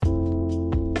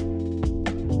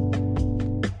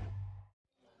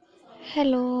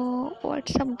Hello,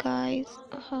 what's up, guys?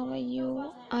 How are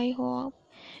you? I hope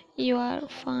you are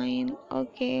fine.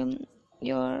 Okay,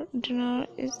 your dinner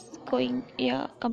is going, yeah,